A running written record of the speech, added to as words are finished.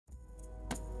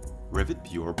Revit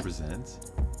Pure presents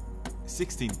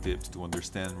 16 tips to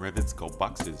understand Revit scope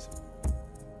boxes.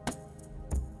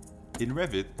 In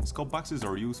Revit, scope boxes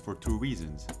are used for two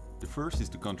reasons. The first is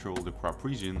to control the crop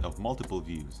region of multiple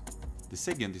views. The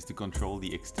second is to control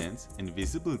the extent and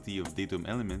visibility of datum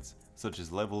elements such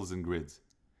as levels and grids.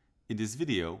 In this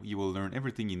video, you will learn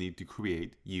everything you need to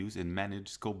create, use and manage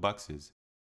scope boxes.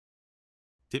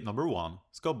 Tip number 1.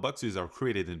 Scope boxes are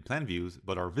created in plan views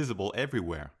but are visible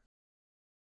everywhere.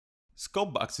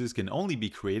 Scope boxes can only be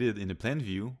created in a plan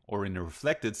view or in a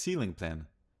reflected ceiling plan.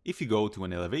 If you go to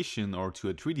an elevation or to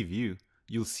a 3D view,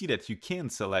 you'll see that you can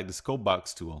select the scope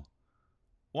box tool.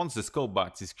 Once the scope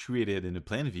box is created in a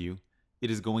plan view, it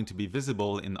is going to be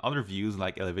visible in other views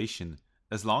like elevation,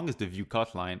 as long as the view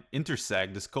cut line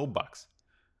intersects the scope box.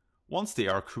 Once they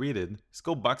are created,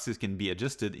 scope boxes can be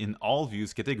adjusted in all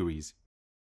views categories.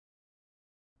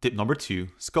 Tip number 2.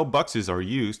 Scope boxes are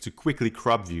used to quickly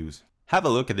crop views. Have a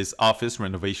look at this office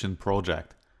renovation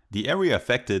project. The area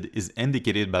affected is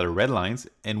indicated by the red lines,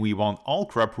 and we want all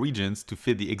crop regions to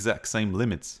fit the exact same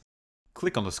limits.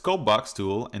 Click on the Scope Box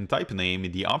tool and type a name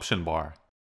in the option bar.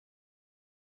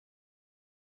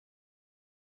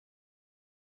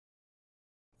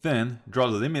 Then, draw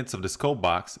the limits of the scope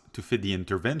box to fit the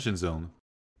intervention zone.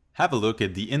 Have a look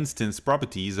at the instance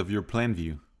properties of your plan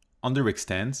view. Under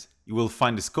Extents, you will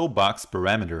find the scope box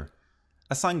parameter.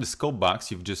 Assign the scope box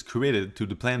you've just created to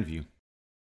the plan view.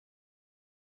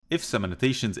 If some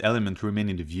annotations elements remain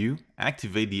in the view,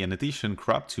 activate the Annotation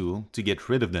Crop tool to get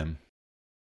rid of them.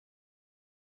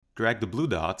 Drag the blue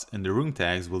dots and the room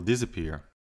tags will disappear.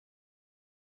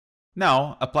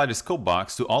 Now, apply the scope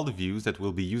box to all the views that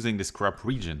will be using this crop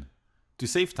region. To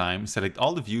save time, select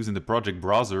all the views in the project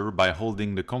browser by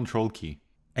holding the Ctrl key.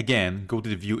 Again, go to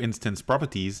the View Instance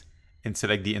Properties and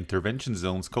select the Intervention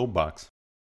Zone scope box.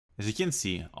 As you can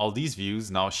see, all these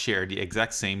views now share the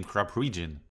exact same crop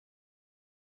region.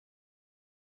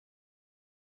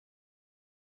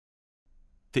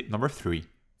 Tip number 3.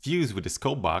 Views with the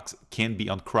scope box can be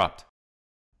uncropped.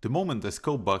 The moment a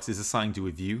scope box is assigned to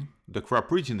a view, the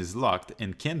crop region is locked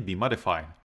and can't be modified.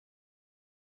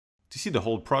 To see the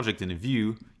whole project in a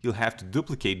view, you'll have to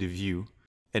duplicate the view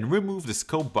and remove the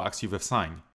scope box you've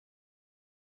assigned.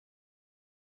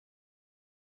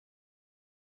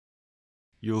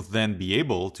 You'll then be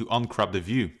able to uncrop the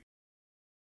view.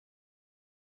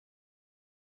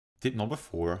 Tip number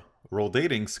 4.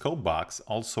 Rotating scope box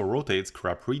also rotates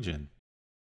crop region.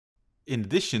 In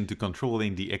addition to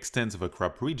controlling the extent of a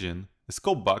crop region, a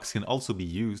scope box can also be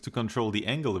used to control the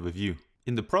angle of a view.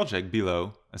 In the project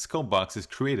below, a scope box is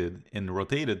created and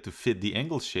rotated to fit the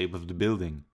angle shape of the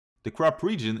building. The crop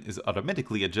region is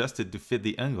automatically adjusted to fit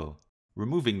the angle.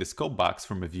 Removing the scope box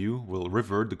from a view will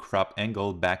revert the crop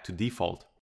angle back to default.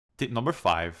 Tip number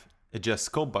 5. Adjust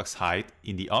scope box height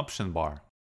in the option bar.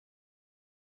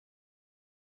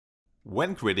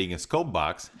 When creating a scope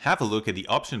box, have a look at the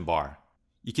option bar.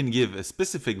 You can give a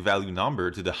specific value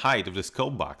number to the height of the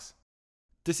scope box.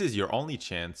 This is your only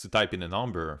chance to type in a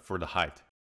number for the height.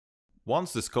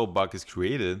 Once the scope box is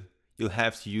created, you'll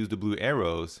have to use the blue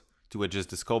arrows to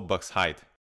adjust the scope box height.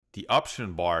 The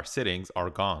option bar settings are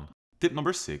gone. Tip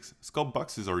number 6. Scope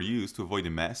boxes are used to avoid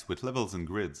a mess with levels and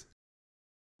grids.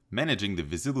 Managing the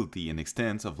visibility and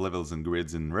extent of levels and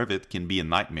grids in Revit can be a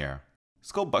nightmare.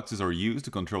 Scope boxes are used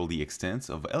to control the extent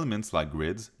of elements like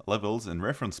grids, levels, and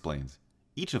reference planes.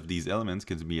 Each of these elements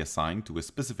can be assigned to a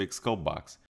specific scope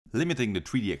box, limiting the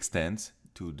 3D extent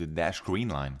to the dashed green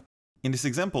line. In this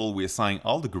example, we assign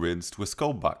all the grids to a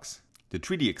scope box. The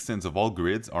 3D extents of all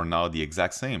grids are now the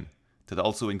exact same. That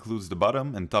also includes the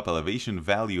bottom and top elevation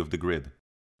value of the grid.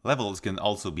 Levels can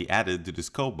also be added to the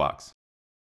scope box.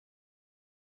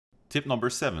 Tip number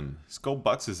 7. Scope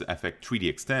boxes affect 3D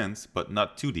extents, but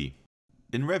not 2D.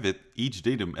 In Revit, each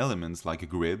datum element, like a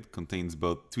grid, contains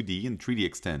both 2D and 3D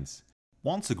extents.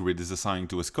 Once a grid is assigned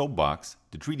to a scope box,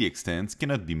 the 3D extents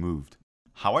cannot be moved.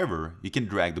 However, you can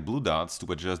drag the blue dots to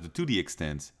adjust the 2D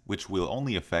extents, which will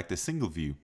only affect a single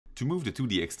view. To move the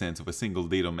 2D extents of a single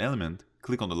datum element,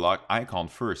 click on the lock icon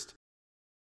first.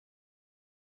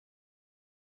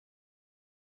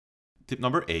 Tip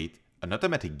number 8. An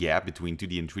automatic gap between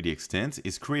 2D and 3D extents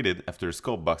is created after a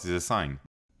scope box is assigned.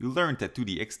 You learned that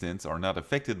 2D extents are not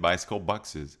affected by scope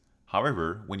boxes.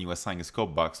 However, when you assign a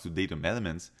scope box to datum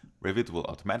elements, Revit will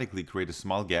automatically create a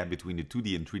small gap between the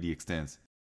 2D and 3D extents.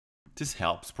 This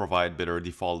helps provide better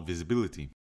default visibility.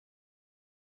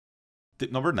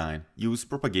 Tip number 9. Use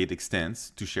PROPAGATE extents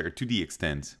to share 2D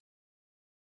extents.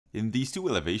 In these two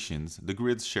elevations, the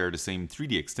grids share the same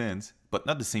 3D extents, but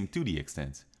not the same 2D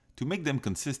extents. To make them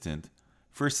consistent,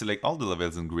 first select all the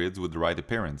levels and grids with the right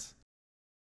appearance.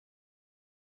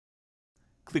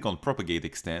 click on Propagate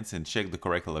Extents and check the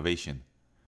correct elevation.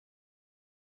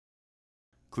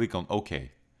 Click on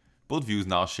OK. Both views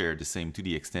now share the same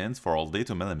 2D extents for all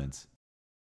datum elements.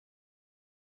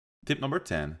 Tip number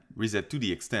 10. Reset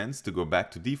 2D extents to go back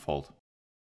to default.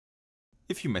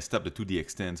 If you messed up the 2D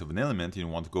extents of an element and you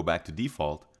want to go back to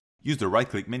default, use the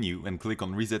right-click menu and click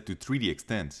on Reset to 3D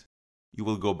extents. You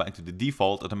will go back to the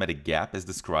default automatic gap as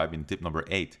described in tip number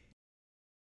 8.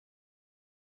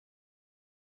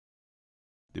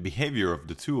 The behavior of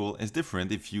the tool is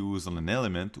different if you use on an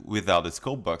element without a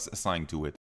scope box assigned to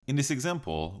it. In this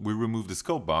example, we remove the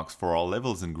scope box for all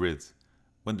levels and grids.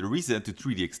 When the Reset to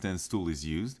 3D extents tool is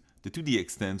used, the 2D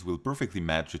extents will perfectly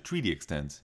match the 3D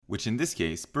extents, which in this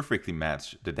case perfectly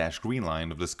match the dashed green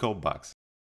line of the scope box.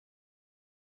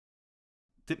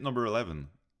 Tip number 11.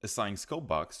 Assign scope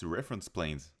box to reference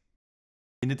planes.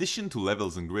 In addition to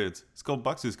levels and grids, scope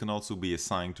boxes can also be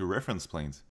assigned to reference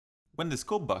planes. When the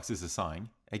scope box is assigned,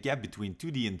 a gap between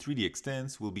 2D and 3D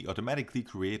extents will be automatically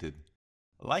created.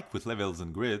 Like with levels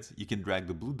and grids, you can drag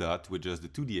the blue dot to adjust the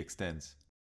 2D extents.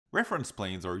 Reference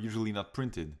planes are usually not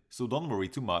printed, so don't worry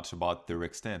too much about their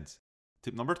extents.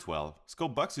 Tip number 12.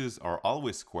 Scope boxes are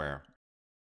always square.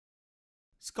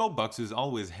 Scope boxes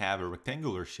always have a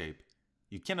rectangular shape.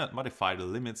 You cannot modify the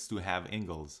limits to have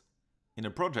angles. In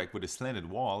a project with slanted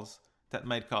walls, that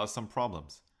might cause some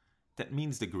problems. That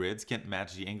means the grids can't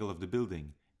match the angle of the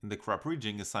building, and the crop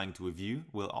region assigned to a view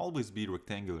will always be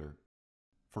rectangular.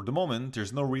 For the moment,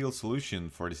 there's no real solution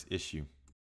for this issue.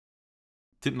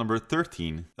 Tip number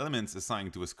 13. Elements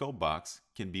assigned to a scope box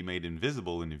can be made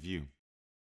invisible in a view.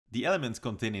 The elements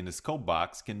contained in a scope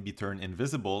box can be turned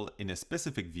invisible in a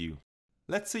specific view.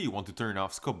 Let's say you want to turn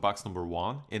off scope box number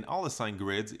 1 and all assigned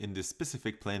grids in this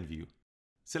specific plan view.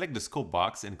 Select the scope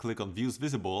box and click on Views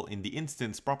Visible in the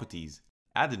Instance Properties.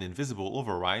 Add an invisible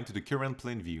override to the current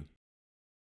plane view.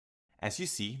 As you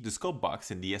see, the scope box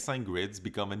and the assigned grids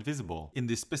become invisible in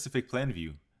this specific plan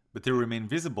view, but they remain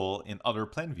visible in other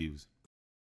plan views.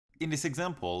 In this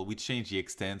example, we change the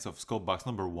extents of scope box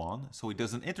number 1 so it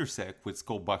doesn't intersect with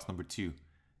scope box number 2.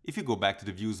 If you go back to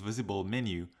the Views Visible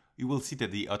menu, you will see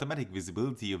that the automatic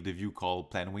visibility of the view called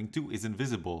Plan Wing 2 is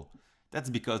invisible. That's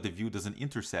because the view doesn't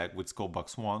intersect with scope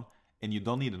box 1 and you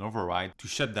don't need an override to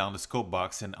shut down the scope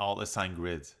box and all assigned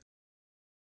grids.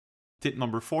 Tip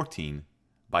number 14.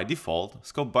 By default,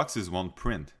 scope boxes won't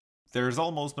print. There is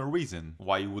almost no reason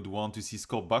why you would want to see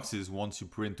scope boxes once you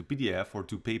print to PDF or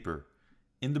to paper.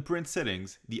 In the print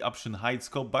settings, the option Hide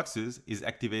Scope Boxes is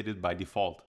activated by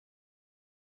default.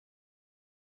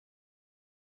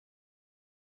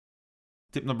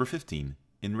 Tip number 15.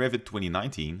 In Revit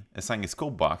 2019, assign a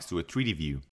scope box to a 3D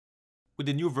view. With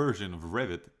the new version of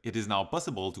Revit, it is now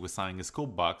possible to assign a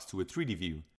scope box to a 3D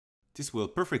view. This will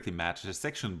perfectly match the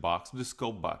section box with the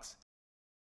scope box.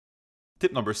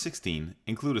 Tip number 16.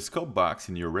 Include a scope box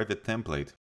in your Revit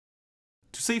template.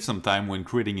 To save some time when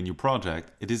creating a new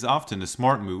project, it is often a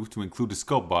smart move to include a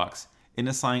scope box and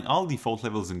assign all default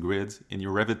levels and grids in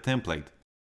your Revit template.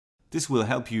 This will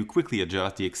help you quickly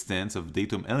adjust the extents of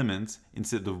datum elements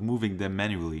instead of moving them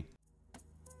manually.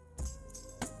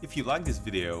 If you like this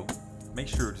video, make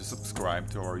sure to subscribe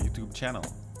to our YouTube channel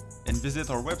and visit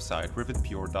our website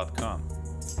revitpure.com.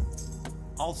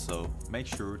 Also, make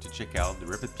sure to check out the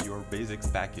Revit Pure Basics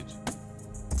package.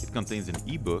 It contains an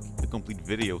ebook, a complete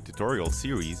video tutorial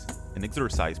series, an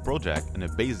exercise project, and a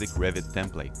basic Revit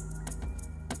template.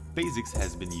 Basics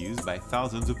has been used by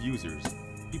thousands of users.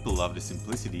 People love the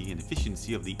simplicity and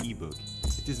efficiency of the ebook.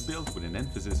 It is built with an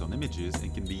emphasis on images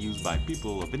and can be used by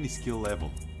people of any skill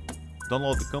level.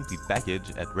 Download the complete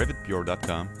package at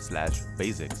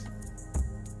revitpure.com/basics.